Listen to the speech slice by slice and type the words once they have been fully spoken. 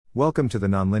Welcome to the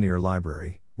Nonlinear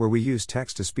Library, where we use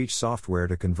text-to-speech software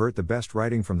to convert the best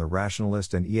writing from the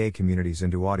Rationalist and EA communities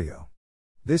into audio.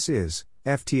 This is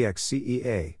FTX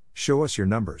CEA, Show Us Your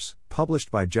Numbers,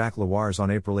 published by Jack Lewars on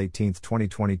April 18,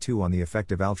 2022 on the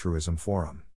Effective Altruism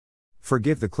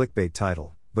Forum.Forgive the clickbait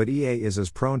title, but EA is as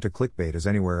prone to clickbait as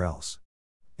anywhere else.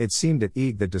 It seemed at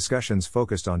EG that discussions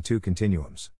focused on two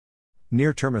continuums.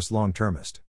 Neartermist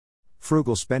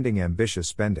LongtermistFrugal spending, ambitious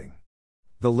spending.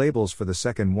 The labels for the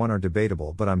second one are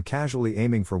debatable, but I'm casually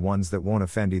aiming for ones that won't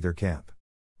offend either camp.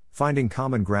 Finding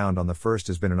common ground on the first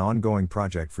has been an ongoing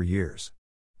project for years.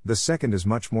 The second is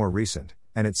much more recent,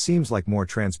 and it seems like more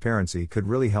transparency could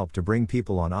really help to bring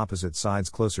people on opposite sides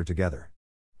closer together.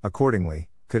 Accordingly,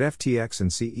 could FTX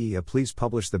and CEA please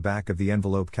publish the back of the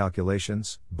envelope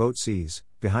calculations, BOTECs,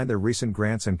 behind their recent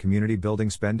grants and community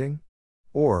building spending?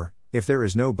 Or, if there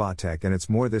is no BOTEC and it's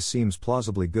more this seems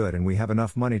plausibly good and we have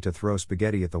enough money to throw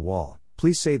spaghetti at the wall,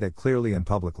 please say that clearly and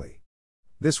publicly.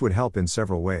 This would help in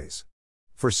several ways.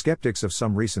 For skeptics of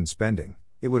some recent spending,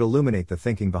 it would illuminate the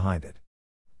thinking behind it.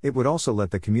 It would also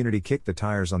let the community kick the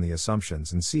tires on the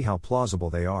assumptions and see how plausible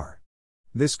they are.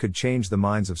 This could change the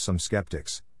minds of some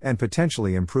skeptics, and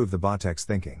potentially improve the BOTECs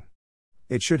thinking.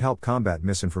 It should help combat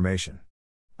misinformation.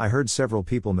 I heard several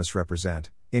people misrepresent,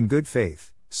 in good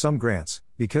faith, some grants,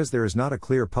 because there is not a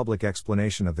clear public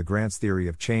explanation of the grant's theory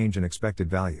of change and expected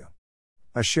value.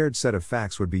 A shared set of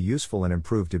facts would be useful and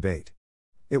improve debate.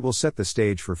 It will set the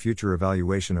stage for future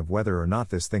evaluation of whether or not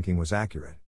this thinking was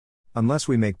accurate. Unless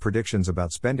we make predictions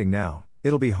about spending now,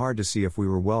 it'll be hard to see if we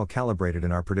were well calibrated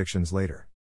in our predictions later.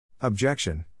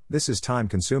 Objection: this is time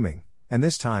consuming, and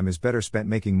this time is better spent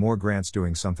making more grants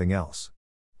doing something else.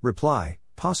 Reply: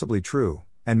 possibly true,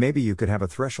 and maybe you could have a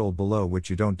threshold below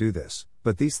which you don't do this,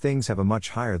 but these things have a much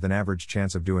higher than average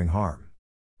chance of doing harm.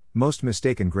 Most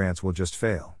mistaken grants will just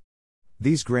fail.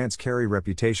 These grants carry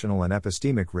reputational and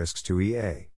epistemic risks to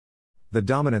EA. The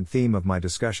dominant theme of my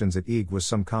discussions at EG was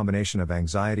some combination of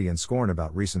anxiety and scorn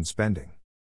about recent spending.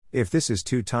 If this is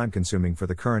too time-consuming for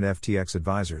the current FTX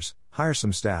advisors, hire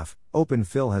some staff. Open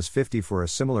Phil has 50 for a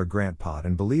similar grant pot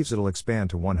and believes it'll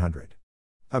expand to 100.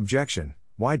 Objection: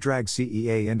 why drag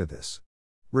CEA into this?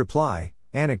 Reply: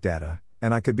 anecdata,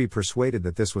 and I could be persuaded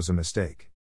that this was a mistake.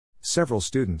 Several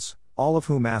students, all of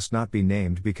whom asked not be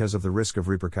named because of the risk of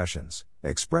repercussions,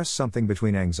 expressed something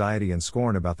between anxiety and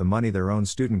scorn about the money their own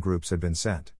student groups had been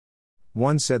sent.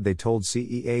 One said they told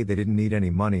CEA they didn't need any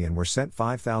money and were sent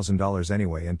 $5,000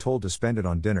 anyway and told to spend it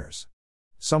on dinners.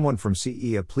 Someone from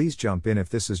CEA please jump in if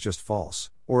this is just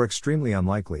false, or extremely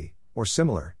unlikely, or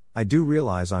similar. I do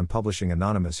realize I'm publishing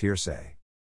anonymous hearsay.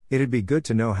 It'd be good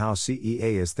to know how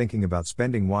CEA is thinking about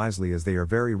spending wisely, as they are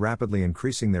very rapidly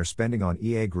increasing their spending on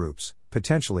EA groups,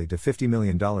 potentially to $50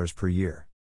 million per year.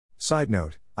 Side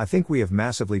note, I think we have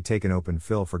massively taken Open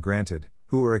Phil for granted,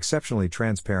 who are exceptionally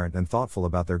transparent and thoughtful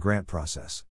about their grant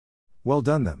process. Well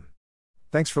done them.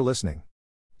 Thanks for listening.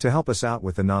 To help us out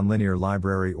with the Nonlinear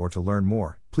Library or to learn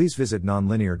more, please visit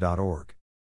nonlinear.org.